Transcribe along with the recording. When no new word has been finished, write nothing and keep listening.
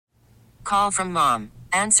Call from mom.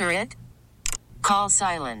 Answer it. Call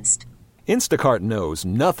silenced. Instacart knows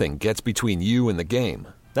nothing gets between you and the game.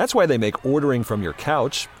 That's why they make ordering from your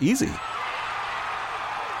couch easy.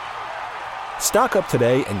 Stock up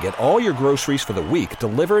today and get all your groceries for the week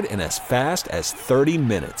delivered in as fast as 30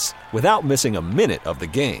 minutes without missing a minute of the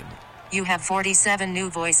game. You have 47 new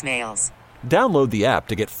voicemails. Download the app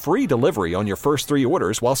to get free delivery on your first 3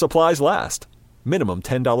 orders while supplies last. Minimum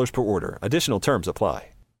 $10 per order. Additional terms apply.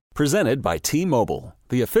 Presented by T-Mobile,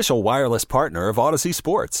 the official wireless partner of Odyssey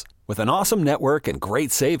Sports. With an awesome network and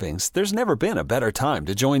great savings, there's never been a better time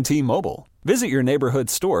to join T-Mobile. Visit your neighborhood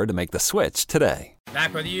store to make the switch today.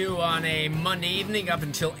 Back with you on a Monday evening up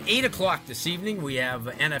until 8 o'clock this evening. We have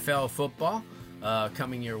NFL football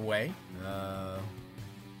coming your way.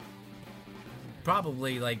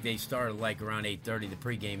 Probably like they started like around 8:30. The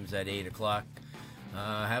pregame's at 8 o'clock.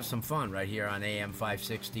 Have some fun right here on AM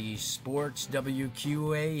 560 Sports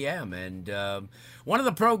WQAM. And one of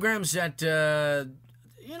the programs that,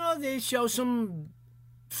 they show some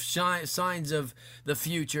signs of the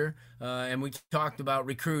future. And we talked about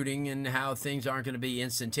recruiting and how things aren't going to be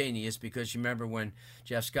instantaneous, because you remember when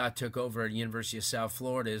Jeff Scott took over at the University of South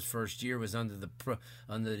Florida, his first year was under the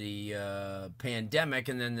pandemic,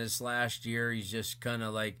 and then this last year he's just kind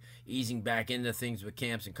of like easing back into things with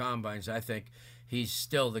camps and combines. I think he's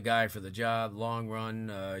still the guy for the job, long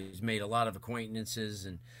run. He's made a lot of acquaintances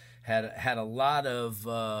and had a lot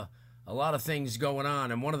of things going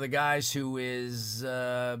on. And one of the guys who is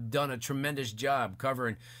done a tremendous job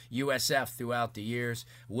covering USF throughout the years,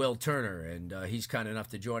 Will Turner. And he's kind enough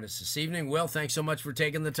to join us this evening. Will, thanks so much for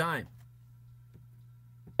taking the time.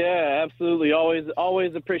 Yeah, absolutely.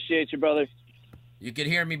 Always appreciate you, brother. You can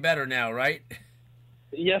hear me better now, right?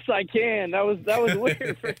 Yes, I can. That was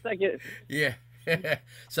weird for a second. Yeah.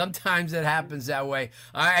 Sometimes it happens that way.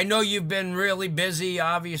 I know you've been really busy.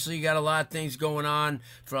 Obviously, you got a lot of things going on,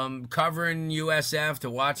 from covering USF to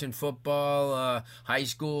watching football, high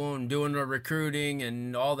school, and doing the recruiting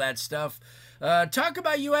and all that stuff. Talk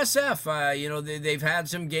about USF. They've had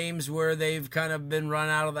some games where they've kind of been run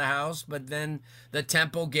out of the house, but then the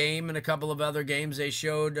Temple game and a couple of other games, they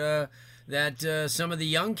showed that some of the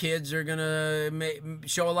young kids are going to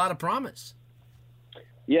show a lot of promise.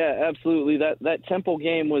 Yeah, absolutely. That Temple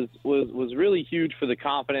game was really huge for the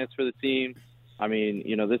confidence for the team. I mean,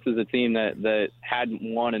 this is a team that hadn't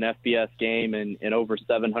won an FBS game in over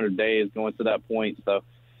 700 days going to that point. So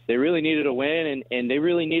they really needed a win, and they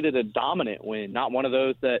really needed a dominant win, not one of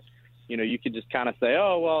those that, you could just kind of say,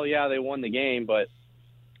 oh, well, yeah, they won the game. But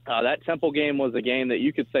that Temple game was a game that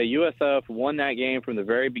you could say USF won that game from the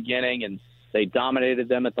very beginning, and they dominated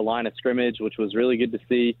them at the line of scrimmage, which was really good to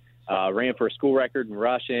see. Ran for a school record in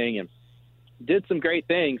rushing and did some great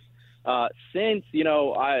things. Since we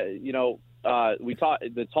talked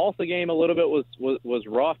the Tulsa game a little bit was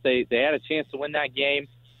rough. They had a chance to win that game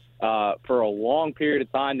for a long period of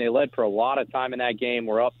time. They led for a lot of time in that game.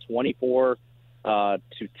 Were up 24 to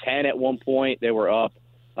 10 at one point. They were up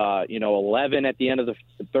 11 at the end of the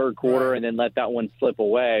third quarter, and then let that one slip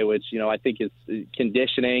away, which I think is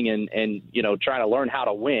conditioning and trying to learn how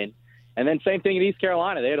to win. And then same thing at East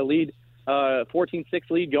Carolina. They had a lead, 14-6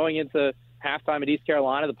 lead going into halftime at East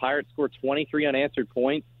Carolina. The Pirates scored 23 unanswered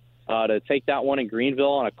points to take that one in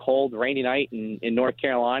Greenville on a cold, rainy night in North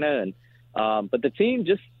Carolina. And but the team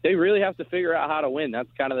they really have to figure out how to win.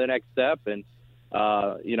 That's kind of the next step. And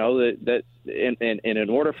in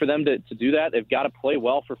order for them to do that, they've got to play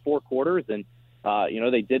well for 4 quarters. And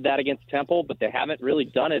they did that against Temple, but they haven't really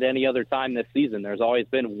done it any other time this season. There's always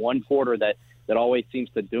been one quarter that always seems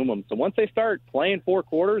to doom them. So once they start playing 4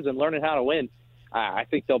 quarters and learning how to win, I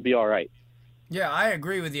think they'll be all right. Yeah, I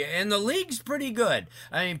agree with you. And the league's pretty good.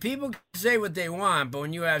 I mean, people can say what they want, but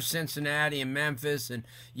when you have Cincinnati and Memphis and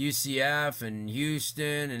UCF and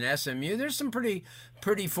Houston and SMU, there's some pretty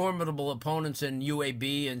formidable opponents in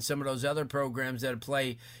UAB and some of those other programs that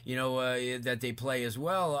play, that they play as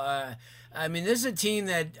well. I mean, this is a team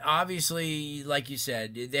that obviously, like you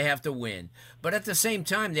said, they have to win. But at the same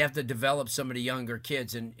time, they have to develop some of the younger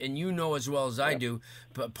kids. And you know as well as I do,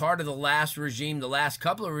 but part of the last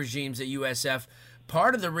couple of regimes at USF,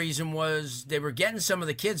 part of the reason was they were getting some of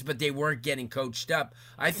the kids, but they weren't getting coached up.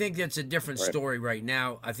 I think that's a different story right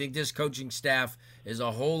now. I think this coaching staff is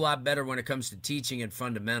a whole lot better when it comes to teaching and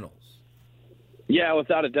fundamentals. Yeah,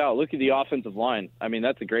 without a doubt. Look at the offensive line. I mean,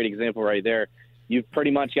 that's a great example right there. You've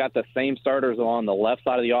pretty much got the same starters on the left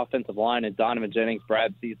side of the offensive line, and Donovan Jennings,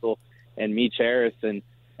 Brad Cecil, and Meach Harris. And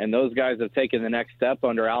those guys have taken the next step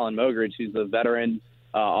under Alan Mogridge, who's a veteran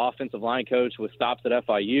offensive line coach with stops at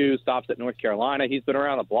FIU, stops at North Carolina. He's been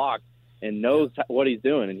around the block and knows what he's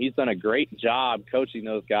doing, and he's done a great job coaching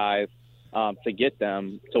those guys to get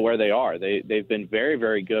them to where they are. They've been very,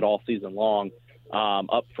 very good all season long.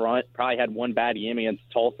 Up front, probably had one bad game against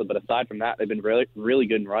Tulsa, but aside from that, they've been really, really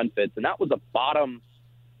good in run fits. And that was a bottom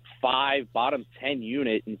 5, bottom 10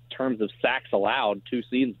 unit in terms of sacks allowed two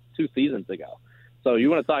seasons ago. So you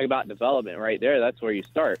want to talk about development right there, that's where you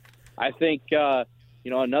start. I think,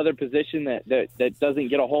 another position that doesn't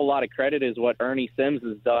get a whole lot of credit is what Ernie Sims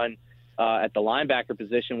has done at the linebacker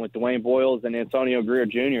position with Dwayne Boyles and Antonio Greer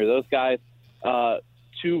Jr. Those guys,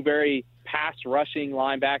 two very pass-rushing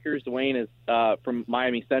linebackers. Dwayne is from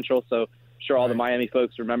Miami Central, so I'm sure all the Miami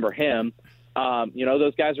folks remember him.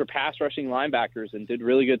 Those guys were pass-rushing linebackers and did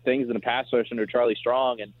really good things in the pass rush under Charlie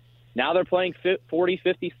Strong, and now they're playing 40,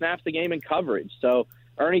 50 snaps a game in coverage. So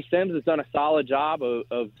Ernie Sims has done a solid job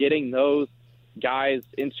of getting those guys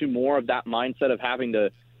into more of that mindset of having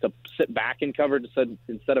to sit back in coverage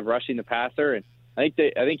instead of rushing the passer. And I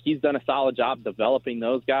think he's done a solid job developing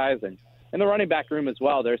those guys. And in the running back room as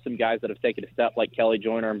well, there's some guys that have taken a step, like Kelly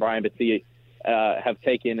Joyner and Brian Battia, have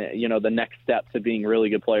taken the next step to being really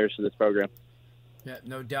good players for this program. Yeah,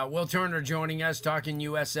 no doubt. Will Turner joining us, talking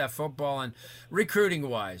USF football and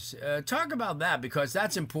recruiting-wise. Talk about that, because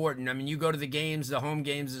that's important. I mean, you go to the games, the home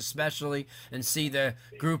games especially, and see the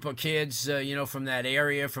group of kids, from that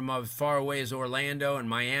area, from as far away as Orlando and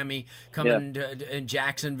Miami, coming in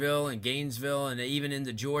Jacksonville and Gainesville and even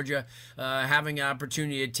into Georgia, having an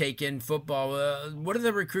opportunity to take in football. What do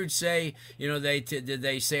the recruits say? Did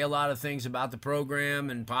they say a lot of things about the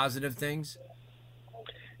program and positive things?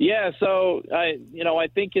 Yeah, so I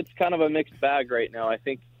think it's kind of a mixed bag right now. I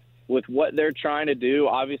think with what they're trying to do,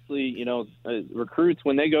 obviously, recruits,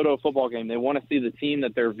 when they go to a football game, they want to see the team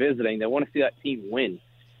that they're visiting. They want to see that team win,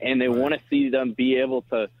 and they want to see them be able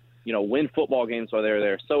to, win football games while they're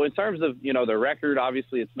there. So in terms of, their record,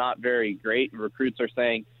 obviously it's not very great. Recruits are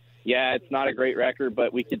saying, yeah, it's not a great record,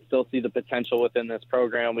 but we could still see the potential within this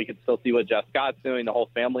program. We could still see what Jeff Scott's doing, the whole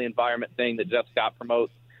family environment thing that Jeff Scott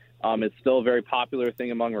promotes. It's still a very popular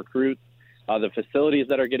thing among recruits. The facilities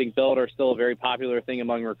that are getting built are still a very popular thing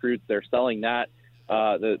among recruits. They're selling that.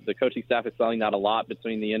 The coaching staff is selling that a lot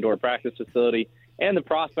between the indoor practice facility and the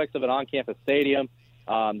prospects of an on-campus stadium.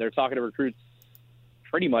 They're talking to recruits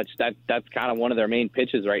pretty much. That's kind of one of their main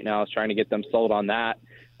pitches right now, is trying to get them sold on that.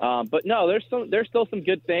 But no, there's still some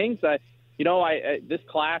good things. This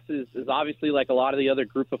class is obviously like a lot of the other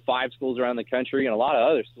group of 5 schools around the country, and a lot of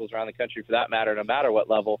other schools around the country for that matter, no matter what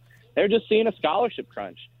level. They're just seeing a scholarship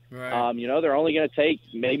crunch. Right. They're only going to take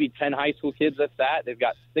maybe 10 high school kids at that. They've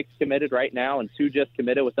got 6 committed right now, and 2 just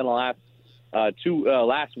committed within the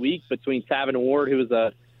last week, between Tavin Ward, who was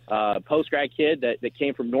a post-grad kid that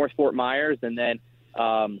came from North Fort Myers, and then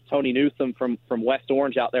Tony Newsom from West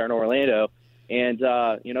Orange out there in Orlando. And,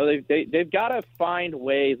 they've got to find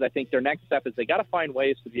ways. I think their next step is they got to find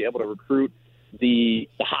ways to be able to recruit the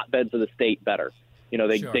hotbeds of the state better.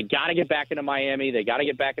 They got to get back into Miami. They got to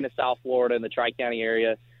get back into South Florida and the Tri-County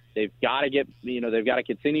area. They've got to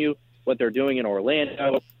continue what they're doing in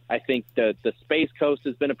Orlando. I think the Space Coast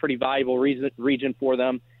has been a pretty valuable region for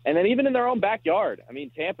them. And then even in their own backyard. I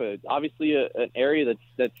mean, Tampa, obviously an area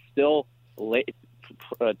that's still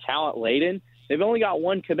talent laden. They've only got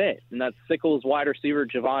 1 commit, and that's Sickles wide receiver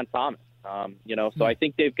Javon Thomas. So I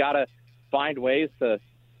think they've got to find ways to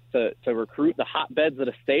recruit the hotbeds of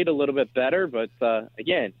the state a little bit better. But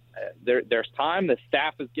again, there's time. The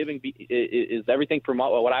staff is everything from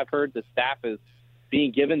what I've heard. The staff is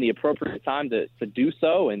being given the appropriate time to do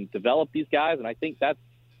so and develop these guys, and I think that's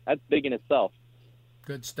big in itself.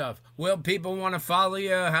 Good stuff. Will people want to follow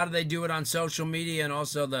you? How do they do it on social media and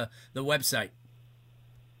also the website?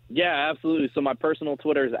 Yeah, absolutely. So my personal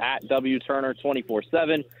Twitter is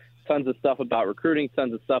 @WTurner247. Tons of stuff about recruiting,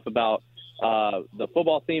 tons of stuff about the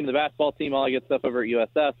football team, the basketball team, all that good stuff over at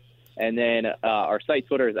USF. And then our site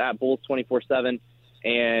Twitter is @Bulls247,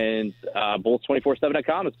 and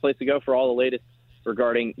Bulls247.com is the place to go for all the latest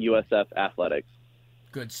regarding USF athletics.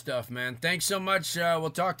 Good stuff, man. Thanks so much. We'll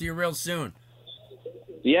talk to you real soon.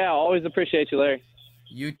 Yeah, always appreciate you, Larry.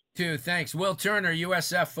 You too. Thanks. Will Turner,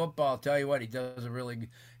 USF football. I'll tell you what, he does a really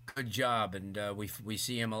good job, and we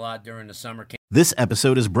see him a lot during the summer camp. This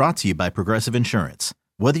episode is brought to you by Progressive Insurance.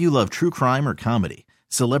 Whether you love true crime or comedy,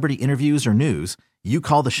 celebrity interviews or news, you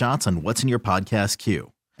call the shots on what's in your podcast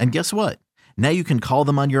queue. And guess what? Now you can call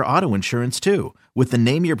them on your auto insurance too, with the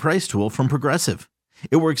Name Your Price tool from Progressive.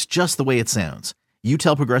 It works just the way it sounds. You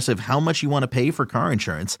tell Progressive how much you want to pay for car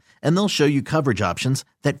insurance, and they'll show you coverage options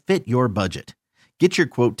that fit your budget. Get your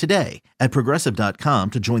quote today at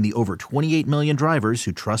Progressive.com to join the over 28 million drivers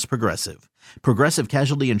who trust Progressive. Progressive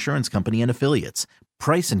Casualty Insurance Company and Affiliates.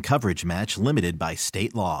 Price and coverage match limited by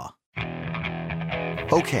state law.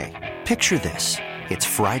 Okay, Picture this. It's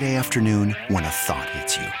Friday afternoon when a thought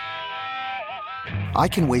hits you. I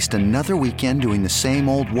can waste another weekend doing the same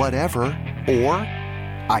old whatever, or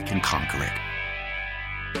I can conquer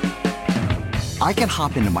it. I can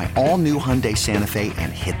hop into my all-new Hyundai Santa Fe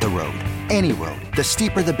and hit the road. Any road. The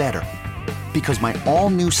steeper, the better. Because my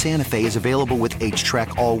all-new Santa Fe is available with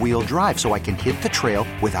H-Track all-wheel drive, so I can hit the trail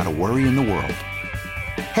without a worry in the world.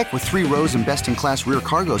 Heck, with 3 rows and best-in-class rear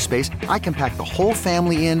cargo space, I can pack the whole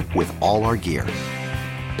family in with all our gear.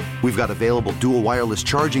 We've got available dual wireless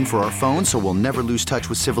charging for our phones, so we'll never lose touch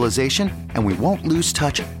with civilization, and we won't lose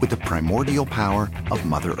touch with the primordial power of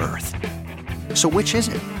Mother Earth. So which is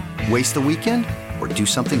it? Waste the weekend or do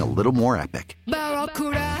something a little more epic?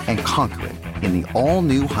 And conquer it in the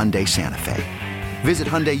all-new Hyundai Santa Fe. Visit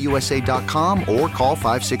HyundaiUSA.com or call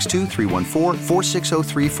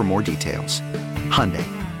 562-314-4603 for more details. Hyundai,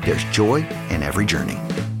 there's joy in every journey.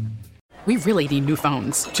 We really need new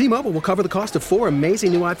phones. T-Mobile will cover the cost of 4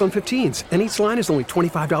 amazing new iPhone 15s, and each line is only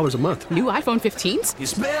 $25 a month. New iPhone 15s?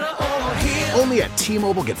 It's better over here. Only at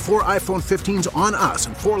T-Mobile, get 4 iPhone 15s on us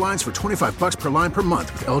and 4 lines for $25 per line per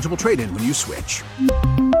month with eligible trade-in when you switch.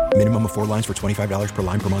 Minimum of 4 lines for $25 per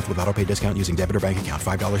line per month with autopay discount using debit or bank account.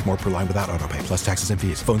 $5 more per line without autopay, plus taxes and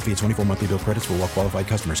fees. Phone fee at 24 monthly bill credits for well-qualified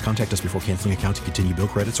customers. Contact us before canceling account to continue bill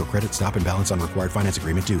credits or credit stop and balance on required finance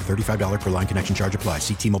agreement due. $35 per line connection charge applies.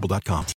 See T-Mobile.com.